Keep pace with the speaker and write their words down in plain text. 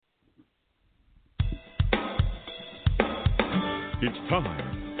It's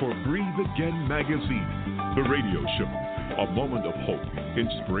time for Breathe Again Magazine, the radio show. A moment of hope,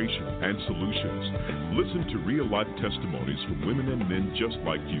 inspiration, and solutions. Listen to real-life testimonies from women and men just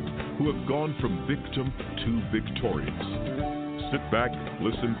like you who have gone from victim to victorious. Sit back,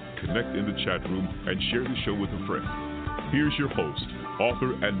 listen, connect in the chat room, and share the show with a friend. Here's your host,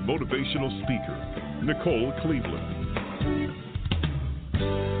 author, and motivational speaker, Nicole Cleveland.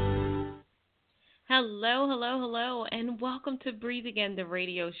 Hello, and welcome to Breathe Again, the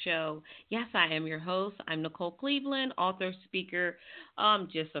radio show. Yes, I am your host. I'm Nicole Cleveland, author, speaker. I'm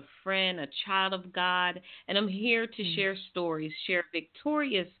just a friend, a child of God, and I'm here to share stories, share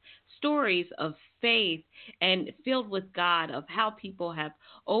victorious stories of faith and filled with God, of how people have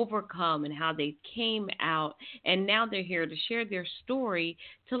overcome and how they came out, and now they're here to share their story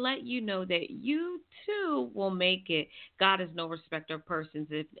to let you know that you too will make it. God is no respecter of persons.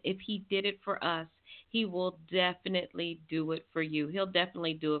 If He did it for us, He will definitely do it for you. He'll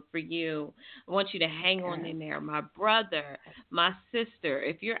definitely do it for you. I want you to hang on in there. My brother, my sister,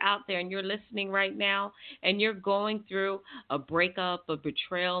 if you're out there and you're listening right now and you're going through a breakup, a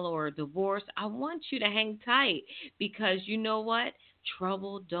betrayal, or a divorce, I want you to hang tight, because you know what?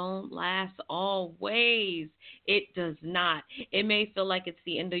 Trouble don't last always. It does not. It may feel like it's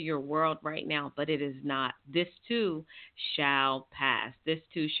the end of your world right now, but it is not. This too shall pass. This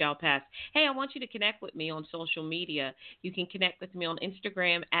too shall pass. Hey, I want you to connect with me on social media. You can connect with me on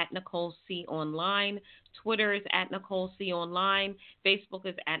Instagram at Nicole C Online. Twitter is at Nicole C Online. Facebook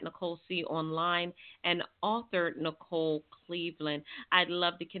is at Nicole C Online. And author Nicole Cleveland. I'd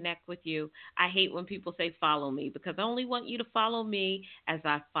love to connect with you. I hate when people say follow me, because I only want you to follow me as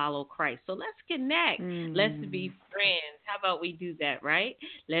I follow Christ. So let's connect. Let's be friends. How about we do that, right?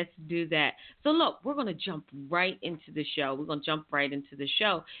 Let's do that. So look, we're going to jump right into the show. We're going to jump right into the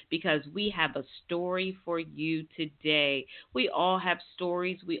show because we have a story for you today. We all have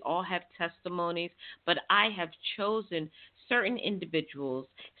stories. We all have testimonies, but I have chosen certain individuals,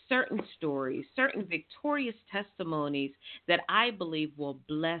 certain stories, certain victorious testimonies that I believe will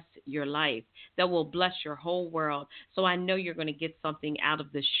bless your life, that will bless your whole world. So I know you're going to get something out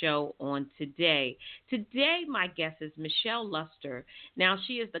of the show on today. Today, my guest is Michelle Luster. Now,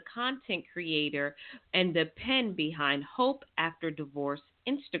 she is the content creator and the pen behind Hope After Divorce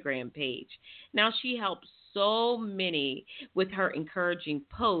Instagram page. Now, she helps so many with her encouraging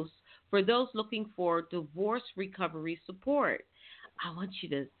posts for those looking for divorce recovery support. I want you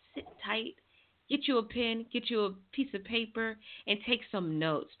to sit tight, get you a pen, get you a piece of paper, and take some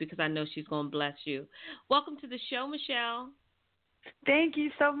notes, because I know she's going to bless you. Welcome to the show, Michelle. Thank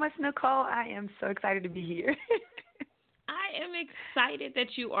you so much, Nicole. I am so excited to be here. I am excited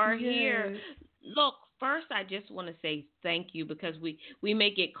that you are here. Look, first, I just want to say thank you, because we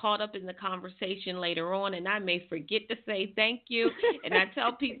may get caught up in the conversation later on, and I may forget to say thank you. And I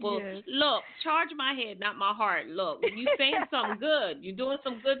tell people, look, charge my head, not my heart. Look, you saying something good. You're doing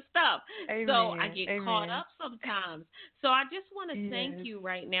some good stuff. Amen. So I get caught up sometimes. So I just want to thank you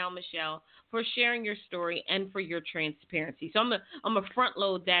right now, Michelle, for sharing your story and for your transparency. So I'm gonna front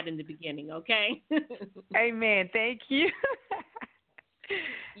load that in the beginning, okay? Amen. Thank you.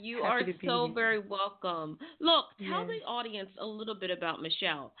 You are so very welcome. Look, tell the audience a little bit about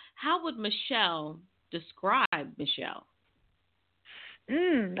Michelle. How would Michelle describe Michelle?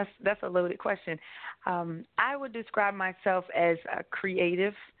 That's a loaded question. I would describe myself as a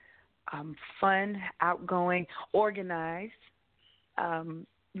creative, fun, outgoing, organized,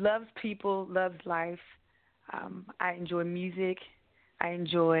 loves people, loves life. I enjoy music. I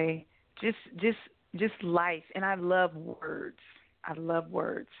enjoy just life, and I love words. I love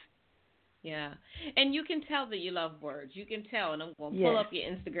words. Yeah. And you can tell that you love words. You can tell. And I'm going to pull up your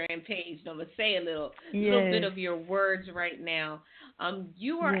Instagram page, and I'm going to say a little bit of your words right now.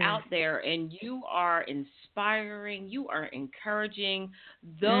 You are out there, and you are inspiring. You are encouraging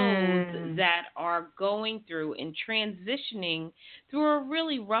those that are going through and transitioning through a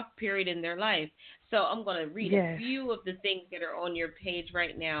really rough period in their life. So I'm going to read a few of the things that are on your page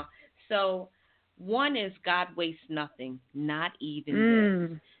right now. So one is God wastes nothing, not even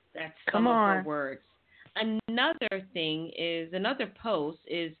this. That's some of her words. Another post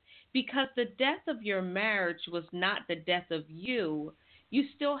is, because the death of your marriage was not the death of you, you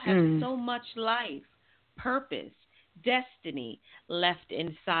still have so much life, purpose, destiny left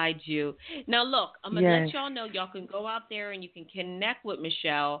inside you. Now, look, I'm going to let y'all know, y'all can go out there and you can connect with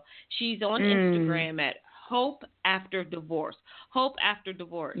Michelle. She's on Instagram at Hope After Divorce. Hope After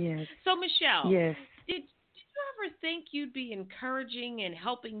Divorce. Yes. So, Michelle, did you ever think you'd be encouraging and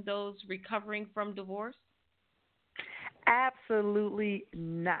helping those recovering from divorce? Absolutely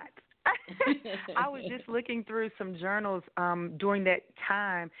not. I was just looking through some journals during that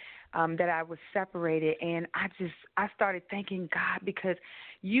time that I was separated, and I started thanking God, because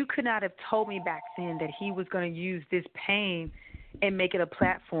you could not have told me back then that He was going to use this pain and make it a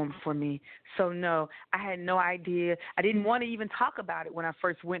platform for me. So no, I had no idea. I didn't want to even talk about it when I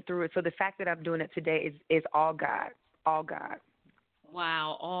first went through it. So the fact that I'm doing it today is all God, all God.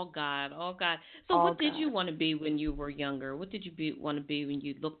 Wow, all God, all God. So, All what did God. you want to be when you were younger? What did you want to be when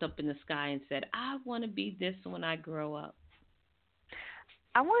you looked up in the sky and said, "I want to be this when I grow up"?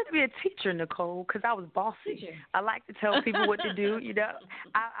 I wanted to be a teacher, Nicole, because I was bossy. Teacher. I like to tell people what to do.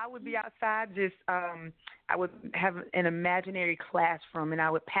 I would be outside just I would have an imaginary classroom, and I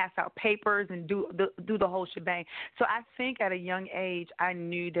would pass out papers and do the whole shebang. So I think at a young age I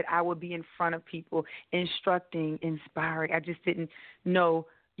knew that I would be in front of people, instructing, inspiring. I just didn't know,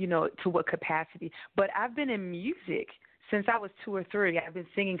 to what capacity. But I've been in music since I was 2 or 3. I've been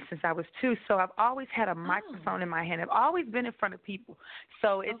singing since I was 2, so I've always had a microphone in my hand. I've always been in front of people.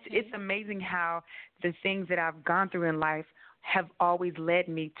 So it's amazing how the things that I've gone through in life have always led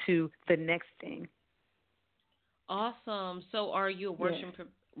me to the next thing. Awesome. So, are you a Yeah.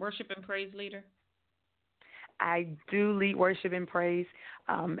 worship and praise leader? I do lead worship and praise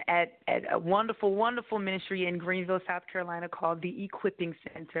at a wonderful, wonderful ministry in Greenville, South Carolina called the Equipping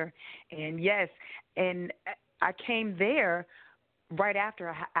Center. And yes, and I came there right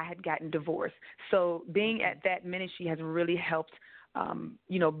after I had gotten divorced. So being at that ministry has really helped,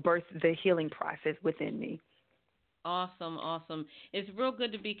 birth the healing process within me. Awesome, awesome. It's real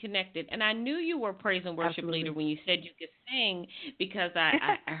good to be connected. And I knew you were a praise and worship leader Absolutely. when you said you could sing because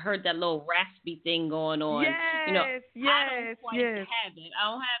I heard that little raspy thing going on. Yes, I don't yes, quite yes. have it.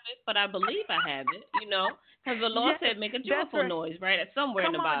 I don't have it, but I believe I have it, because the Lord Yes, said make a that's joyful right. noise, right? It's somewhere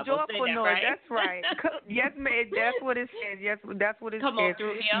in Come the on, Bible. Say joyful that, noise. right? That's right. Yes, man. That's what it says. Yes, that's what it Come on says.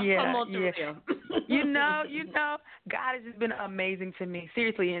 through here. Come Yeah, on through yeah. here. God has just been amazing to me,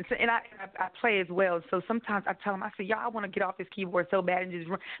 seriously. And I play as well. So sometimes I tell him, I say, y'all, I want to get off this keyboard so bad and just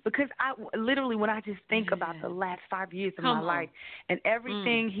run, because I literally, when I just think about the Yes. last 5 years of Come my on. life and Mm.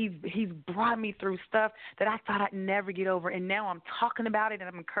 everything he's brought me through, stuff that I thought I'd never get over, and now I'm talking about it and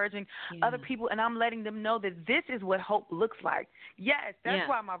I'm encouraging other Yeah. people, and I'm letting them know that this is what hope looks like. Yes, that's Yeah.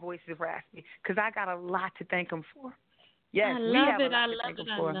 why my voice is raspy, because I got a lot to thank him for. Yes, I we love have a it. I lot to love thank it. him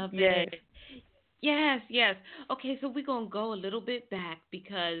I for. love Yes. it. Yes, yes. Okay, so we're going to go a little bit back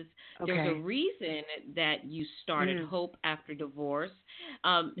because there's a Okay. reason that you started Mm. Hope after divorce.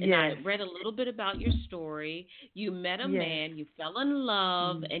 And I Yes. read a little bit about your story. You met a Yes. man, you fell in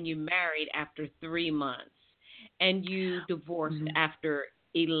love, Mm. and you married after 3 months. And you divorced Mm. after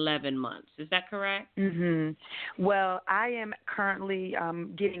 11 months. Is that correct? Mhm. Well, I am currently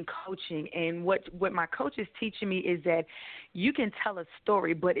getting coaching, and what my coach is teaching me is that you can tell a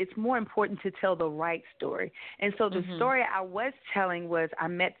story, but it's more important to tell the right story. And so the Mm-hmm. story I was telling was I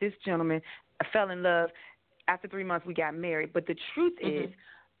met this gentleman, I fell in love. After 3 months, we got married. But the truth is,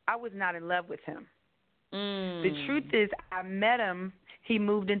 Mm-hmm. I was not in love with him. The truth Mm. is, I met him. He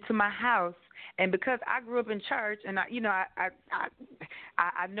moved into my house, and because I grew up in church, and I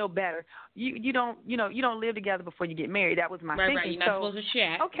know better. You don't live together before you get married. That was my Right, right. thinking. You're not So supposed to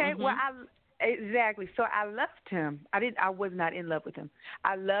share. okay, well, Mm-hmm. exactly. So I left him. I was not in love with him.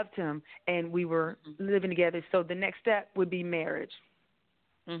 I loved him, and we were living together. So the next step would be marriage.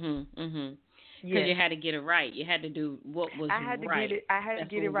 Mhm, mhm. Because you Yes. had to get it right. You had to do what was I had to get right. it. I had to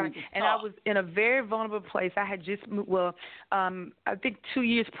That's get it what we right, was and I taught. was in a very vulnerable place. I had just moved. Well, I think 2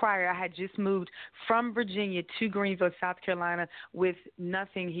 years prior, I had just moved from Virginia to Greenville, South Carolina, with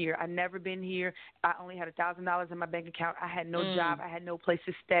nothing here. I'd never been here. I only had $1,000 in my bank account. I had no job. Mm. I had no place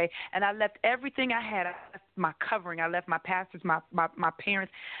to stay, and I left everything I had. I left my covering. I left my pastors, my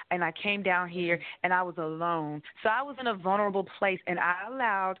parents, and I came down here, and I was alone. So I was in a vulnerable place, and I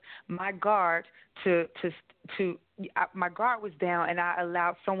allowed my guard my guard was down, and I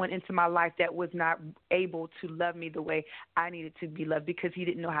allowed someone into my life that was not able to love me the way I needed to be loved, because he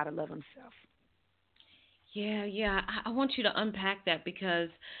didn't know how to love himself. Yeah, yeah. I want you to unpack that because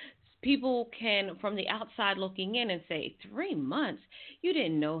people can, from the outside looking in, and say, 3 months? You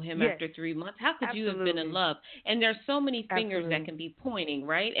didn't know him Yes, after 3 months. How could you have been in absolutely, love? And there's so many fingers that absolutely. can be pointing,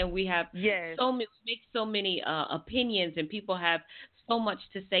 right? And we have Yes, we make so many opinions, and people have so much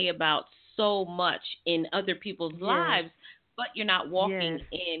to say about so much in other people's yes, lives. But you're not walking yes,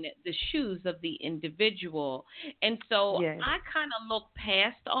 in the shoes of the individual. And so yes, I kind of look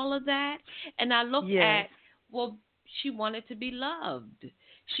past all of that, and I look yes. at, well, she wanted to be loved.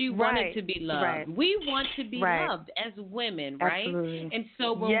 She wanted Right, to be right, loved. We want to be right. loved as women, right? Absolutely. And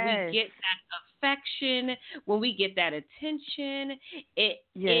so when we Yes, get that affection, when we get that attention, it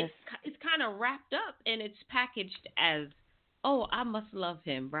yes, it's kind of wrapped up and it's packaged as, oh, I must love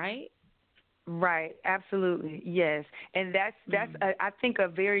him, right? Right, absolutely, yes, and that's I think a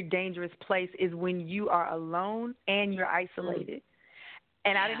very dangerous place is when you are alone and you're isolated.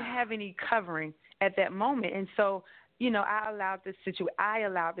 And I didn't have any covering at that moment, and so I allowed this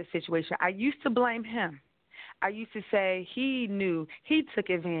situation. I used to blame him. I used to say he knew, he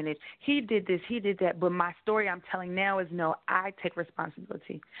took advantage, he did this, he did that. But my story I'm telling now is no, I take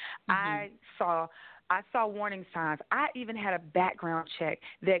responsibility. I saw warning signs. I even had a background check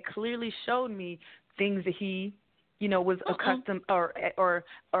that clearly showed me things that he, was accustomed or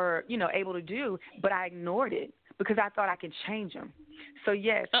able to do, but I ignored it because I thought I could change him. So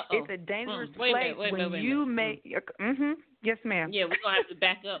yes, it's a dangerous place when you make. Yes, ma'am. Yeah, we're gonna have to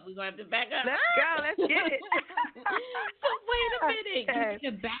back up. Let's go. Let's get it. So wait a minute.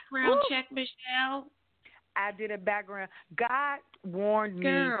 You did a background check, Michelle? I did a background. God warned me.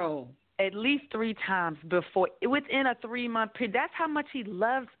 Girl. At least 3 times before, within a 3-month period. That's how much he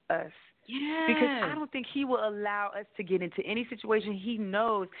loves us. Yes. Because I don't think he will allow us to get into any situation he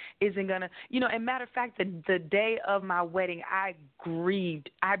knows isn't going to, and matter of fact, the day of my wedding, I grieved.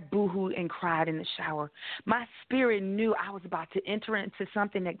 I boo-hooed and cried in the shower. My spirit knew I was about to enter into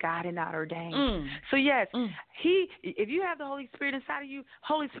something that God had not ordained. So, yes, if you have the Holy Spirit inside of you,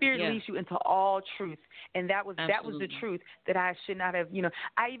 Holy Spirit leads you into all truth. And that was the truth that I should not have,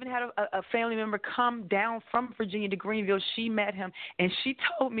 I even had a family member come down from Virginia to Greenville. She met him, and she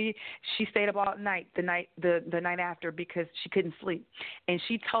told me she stayed up all night the night after because she couldn't sleep. And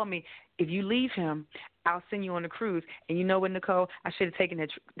she told me, if you leave him, I'll send you on a cruise. And you know what, Nicole? I should have taken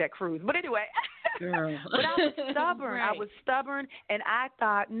that cruise. But anyway, girl. But I was stubborn. Right. I was stubborn, and I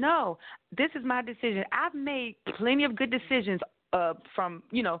thought, no, this is my decision. I've made plenty of good decisions from,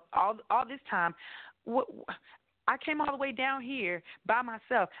 all this time. I came all the way down here by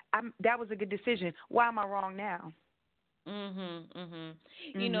myself. That was a good decision. Why am I wrong now?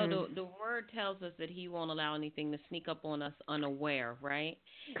 You know, the word tells us that he won't allow anything to sneak up on us unaware, right?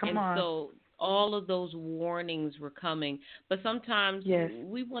 Come on. So all of those warnings were coming, but sometimes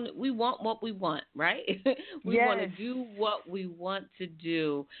we want what we want, right? We want to do what we want to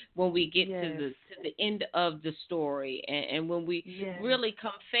do when we get to the end of the story, and when we really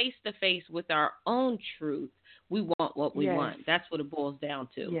come face to face with our own truth. We want what we want. That's what it boils down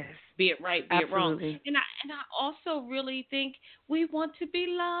to. Yes. Be it right, be it wrong. And I also really think we want to be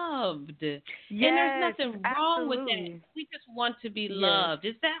loved. Yes, and there's nothing wrong with that. We just want to be loved.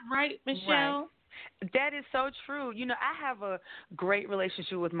 Is that right, Michelle? Right. That is so true. I have a great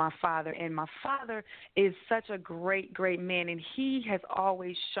relationship with my father, and my father is such a great, great man, and he has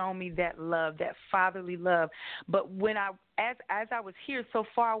always shown me that love, that fatherly love. But when as I was here so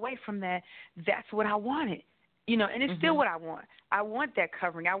far away from that, that's what I wanted. And it's still what I want. I want that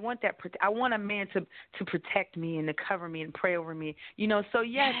covering. I want that. I want a man to protect me and to cover me and pray over me. So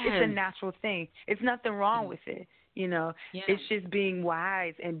yes, it's a natural thing. It's nothing wrong with it. It's just being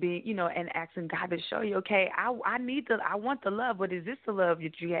wise and being, and asking God to show you. Okay, I want the love, but is this the love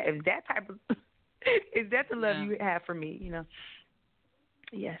that you have? Is that type of? Is that the love you have for me?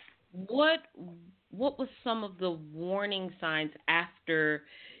 Yes. What was some of the warning signs after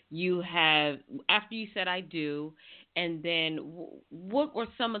you said I do, and then what were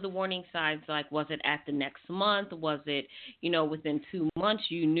some of the warning signs? Like, was it at the next month? Was it, within 2 months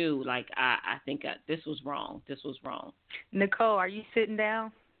you knew, like, I think this was wrong. Nicole, are you sitting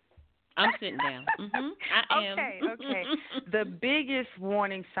down? I'm sitting down. I am. Okay. The biggest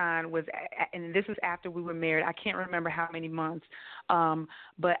warning sign was, and this was after we were married, I can't remember how many months,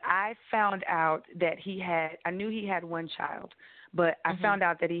 but I found out that I knew he had one child, but I found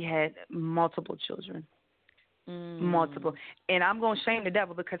out that he had multiple children. Multiple. And I'm going to shame the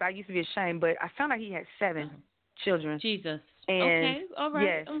devil because I used to be ashamed, but I found out he had 7 children. Jesus. And, okay, all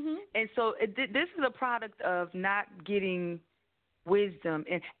right. Yes. And so this is a product of not getting wisdom.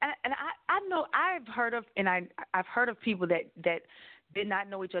 And I know I've heard of people that did not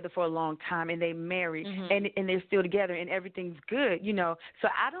know each other for a long time, and they married, and they're still together, and everything's good, So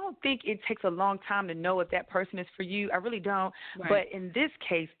I don't think it takes a long time to know if that person is for you. I really don't. Right. But in this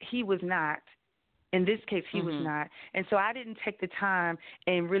case, he was not. In this case, he was not. And so I didn't take the time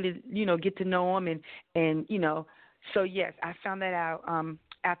and really, get to know him. And so, yes, I found that out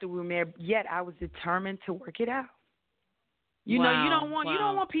after we were married, yet I was determined to work it out. You don't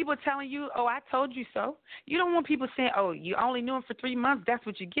want people telling you, "Oh, I told you so." You don't want people saying, "Oh, you only knew him for 3 months. That's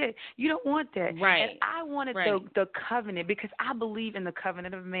what you get." You don't want that. Right. And I wanted the covenant because I believe in the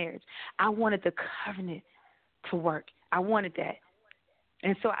covenant of marriage. I wanted the covenant to work. I wanted that,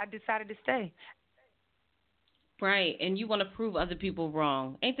 and so I decided to stay. Right, and you want to prove other people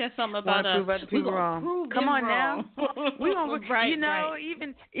wrong. Ain't that something Want about to us? prove other We people gonna wrong. prove Come them on wrong. now. We gonna, right, know,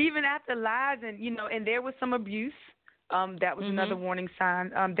 right. even after lies, and and there was some abuse. That was another warning sign.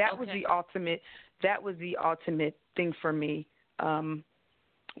 That was the ultimate. That was the ultimate thing for me.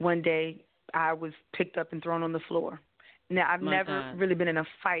 One day I was picked up and thrown on the floor. Now I've never really been in a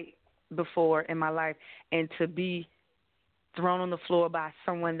fight before in my life, and to be thrown on the floor by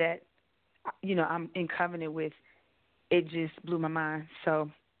someone that I'm in covenant with, it just blew my mind.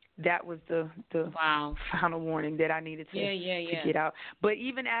 So that was the final warning that I needed to get out. But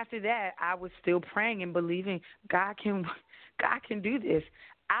even after that, I was still praying and believing God can do this.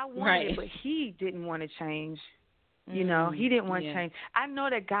 I wanted it, but He didn't want to change. He didn't want to change. I know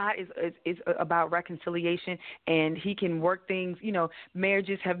that God is about reconciliation, and He can work things.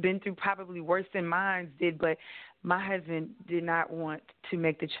 Marriages have been through probably worse than mine did, but my husband did not want to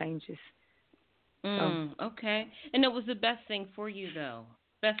make the changes. Okay. And it was the best thing for you, though.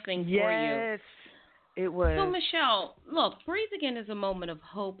 Best thing for you. Yes, it was. So, Michelle, look, Breathe Again is a moment of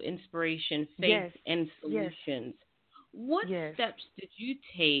hope, inspiration, faith, and solutions. Yes. What steps did you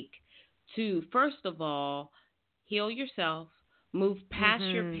take to, first of all, heal yourself, move past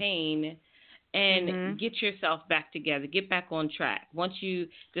your pain, and get yourself back together, get back on track? Once you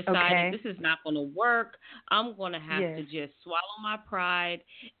decided this is not going to work, I'm going to have to just swallow my pride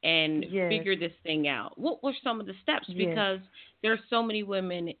and figure this thing out. What were some of the steps? Because there are so many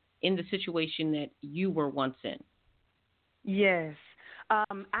women in the situation that you were once in. Yes.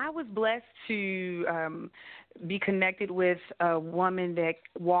 I was blessed to be connected with a woman that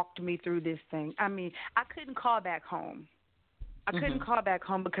walked me through this thing. I mean, I couldn't call back home. I couldn't call back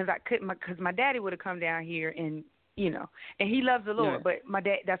home because my daddy would have come down here and and he loves the Lord, but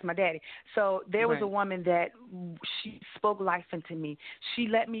that's my daddy. So there was a woman that she spoke life into me. She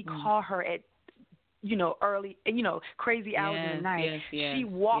let me call her at early, crazy hours in the night. She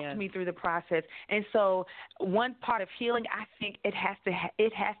walked me through the process. And so one part of healing, I think it has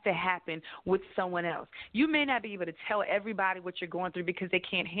to happen with someone else. You may not be able to tell everybody what you're going through because they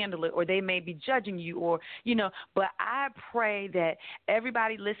can't handle it, or they may be judging you, or, but I pray that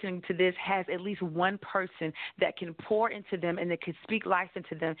everybody listening to this has at least one person that can pour into them and that can speak life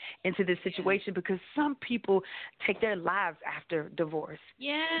into them, into this situation, because some people take their lives after divorce.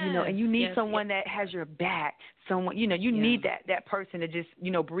 And you need someone that has your back. Someone, you need that person to just,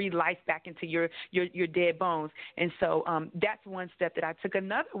 breathe life back into your dead bones. And so that's one step that I took.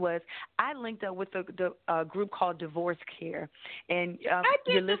 Another was I linked up with a group called Divorce Care. And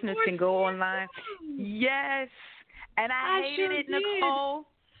your listeners can go online. Yes. And I hated it, Nicole.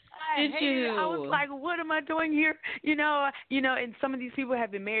 I was like, what am I doing here? And some of these people have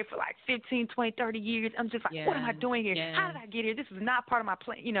been married for like 15, 20, 30 years. I'm just like, what am I doing here? How did I get here? This is not part of my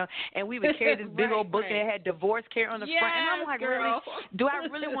plan, And we would carry this big old book that had Divorce Care on the front. And I'm like, really? Do I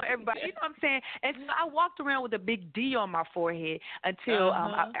really want everybody? You know what I'm saying? And so I walked around with a big D on my forehead until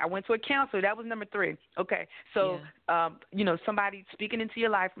I went to a counselor. That was number 3. Okay. So, somebody speaking into your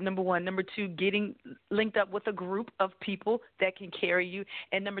life, number 1. Number 2, getting linked up with a group of people that can carry you.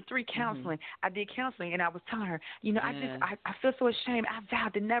 And number 3, counseling. I did counseling, and I was telling her, I feel so ashamed. I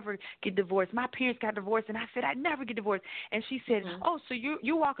vowed to never get divorced. My parents got divorced, and I said I'd never get divorced. And she said, oh, so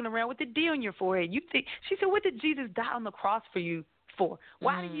you're walking around with a D on your forehead. She said, what did Jesus die on the cross for you for?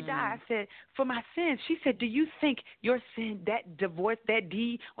 Why did he die? I said, for my sins. She said, do you think your sin, that divorce, that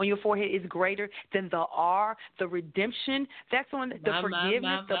D on your forehead is greater than the R, the redemption? That's on the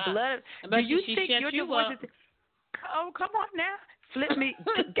forgiveness, the blood. Do you think your divorce is... Oh, come on now. Flipped me,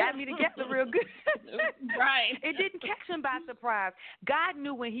 got me together real good. Right. It didn't catch him by surprise. God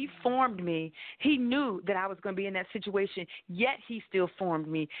knew when he formed me, he knew that I was going to be in that situation, yet he still formed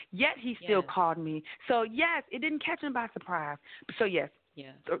me, yet he still called me. So, yes, it didn't catch him by surprise. So, yes,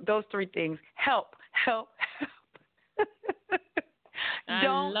 those 3 things. Help.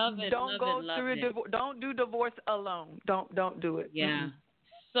 Don't do divorce alone. Don't do it. Yeah. Mm-hmm.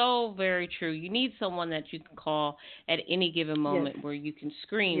 So very true. You need someone that you can call at any given moment where you can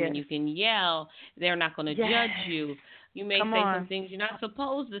scream and you can yell. They're not going to judge you. You may say some things you're not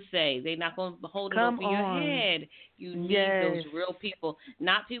supposed to say. They're not going to hold it over your head. You need those real people,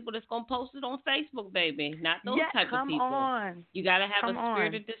 not people that's going to post it on Facebook, baby. Not those type of people. You got to have a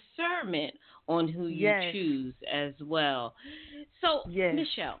spirit of discernment on who you choose as well. So,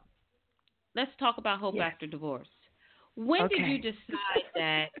 Michelle, let's talk about hope after divorce. When did you decide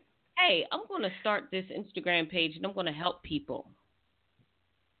that, hey, I'm going to start this Instagram page and I'm going to help people?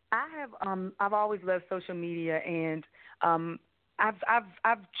 I've always loved social media, and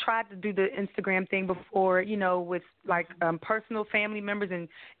I've tried to do the Instagram thing before, with like personal family members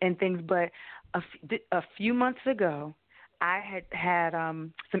and things, but a few months ago, I had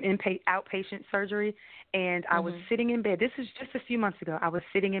some outpatient surgery, and I was sitting in bed. This is just a few months ago. I was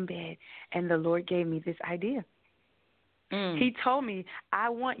sitting in bed, and the Lord gave me this idea. He told me, I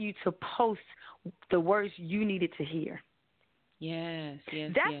want you to post the words you needed to hear. Yes.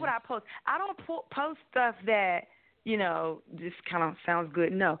 That's what I post. I don't post stuff that, just kind of sounds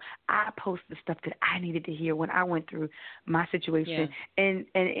good. No, I post the stuff that I needed to hear when I went through my situation. Yeah.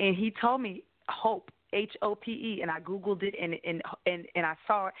 And he told me, HOPE, HOPE, and I Googled it, and I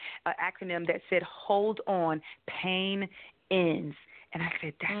saw an acronym that said, hold on, pain ends. And I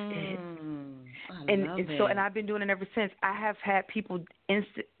said, that's it. And I've been doing it ever since. I have had people,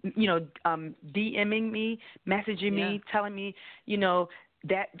 DMing me, messaging me, telling me,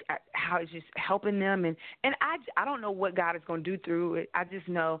 that how it's just helping them. And I don't know what God is going to do through it. I just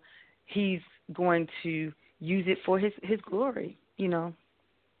know He's going to use it for His glory, So,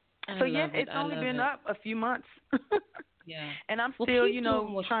 it's only been up a few months. Yeah. And I'm still,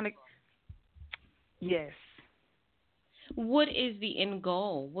 trying to. Yes. What is the end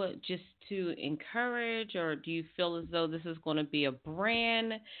goal? What, just to encourage, or do you feel as though this is going to be a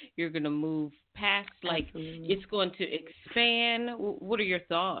brand? You're going to move past, it's going to expand? What are your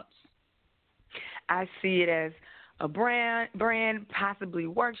thoughts? I see it as a brand, possibly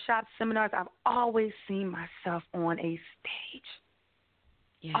workshops, seminars. I've always seen myself on a stage.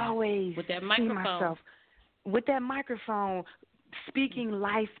 Yeah. Always with that microphone. See myself with that microphone, speaking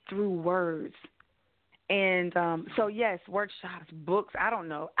life through words. And so, yes, workshops, books, I don't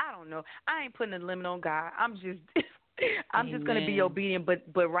know. I ain't putting a limit on God. I'm just going to be obedient.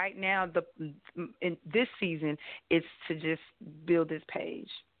 But right now, in this season, it's to just build this page.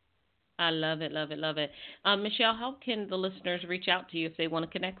 I love it. Michelle, how can the listeners reach out to you if they want to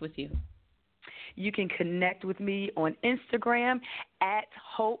connect with you? You can connect with me on Instagram at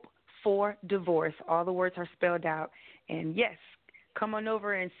Hope for Divorce. All the words are spelled out. And, yes, come on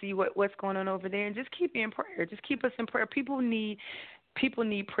over and see what's going on over there, and just keep me in prayer. Just keep us in prayer. People need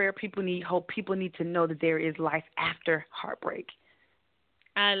prayer. People need hope. People need to know that there is life after heartbreak.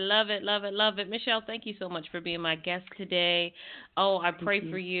 I love it. Michelle, thank you so much for being my guest today. Oh, I pray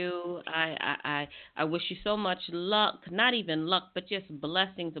for you. I wish you so much luck, not even luck, but just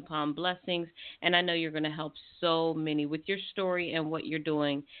blessings upon blessings. And I know you're going to help so many with your story and what you're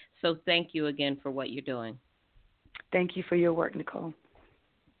doing. So thank you again for what you're doing. Thank you for your work, Nicole.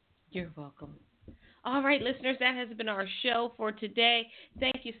 You're welcome. All right, listeners, that has been our show for today.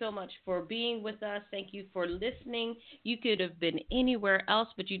 Thank you so much for being with us. Thank you for listening. You could have been anywhere else,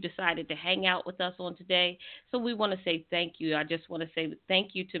 but you decided to hang out with us on today. So we want to say thank you. I just want to say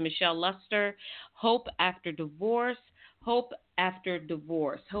thank you to Michelle Luster, Hope After Divorce. Hope After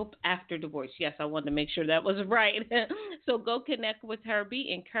Divorce. Hope After Divorce. Yes, I wanted to make sure that was right. So go connect with her.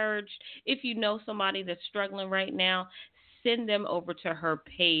 Be encouraged. If you know somebody that's struggling right now, send them over to her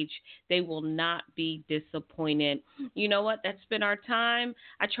page. They will not be disappointed. You know what? That's been our time.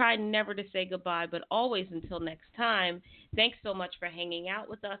 I try never to say goodbye, but always until next time. Thanks so much for hanging out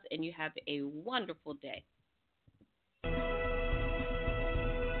with us, and you have a wonderful day.